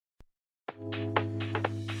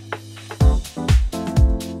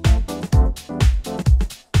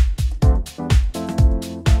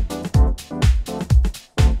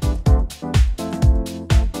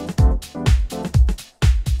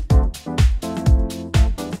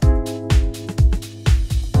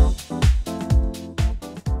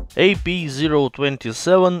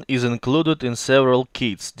AP-027 is included in several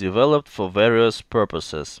kits developed for various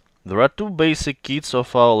purposes. There are two basic kits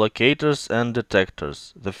of our locators and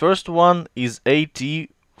detectors. The first one is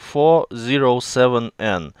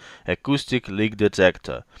AP-027N, acoustic leak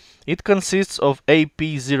detector. It consists of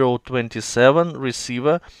AP-027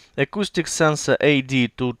 receiver, acoustic sensor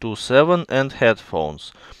AD-227 and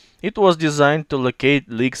headphones. It was designed to locate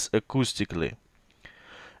leaks acoustically.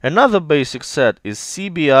 Another basic set is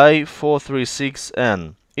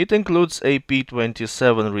CBI-436N. It includes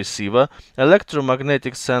AP-27 receiver,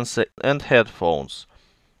 electromagnetic sensor and headphones.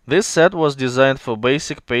 This set was designed for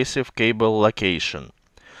basic passive cable location.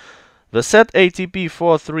 The set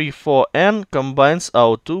ATP-434N combines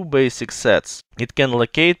our two basic sets. It can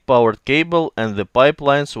locate powered cable and the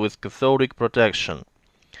pipelines with cathodic protection.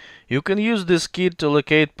 You can use this kit to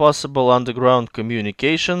locate possible underground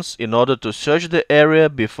communications in order to search the area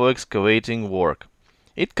before excavating work.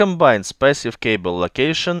 It combines passive cable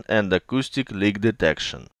location and acoustic leak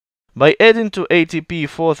detection. By adding to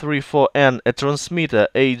ATP-434N a transmitter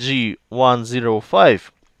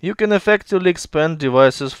AG-105, you can effectively expand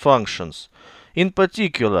device's functions. In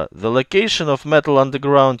particular, the location of metal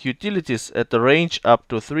underground utilities at a range up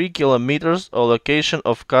to 3 km or location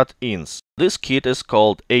of cut-ins. This kit is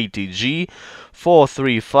called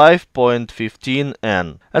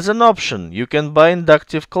ATG-435.15N. As an option, you can buy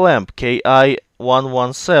inductive clamp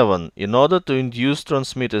KI-117 in order to induce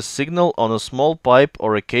transmitter signal on a small pipe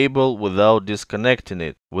or a cable without disconnecting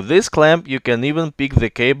it. With this clamp, you can even pick the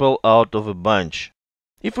cable out of a bunch.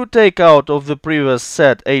 If we take out of the previous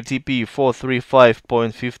set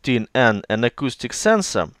ATP-435.15N an acoustic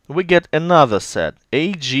sensor, we get another set,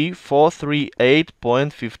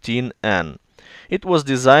 AG-438.15N. It was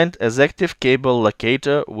designed as active cable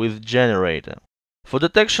locator with generator. For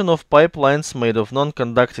detection of pipelines made of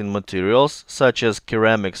non-conducting materials, such as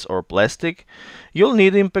ceramics or plastic, you'll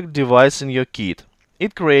need impact device in your kit.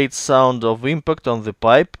 It creates sound of impact on the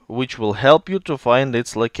pipe, which will help you to find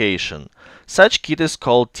its location. Such kit is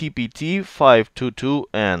called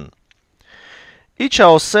TPT-522N. Each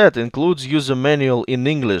our set includes user manual in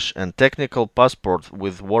English and technical passport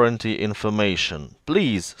with warranty information.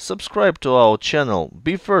 Please subscribe to our channel,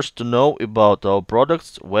 be first to know about our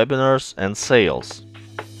products, webinars and sales.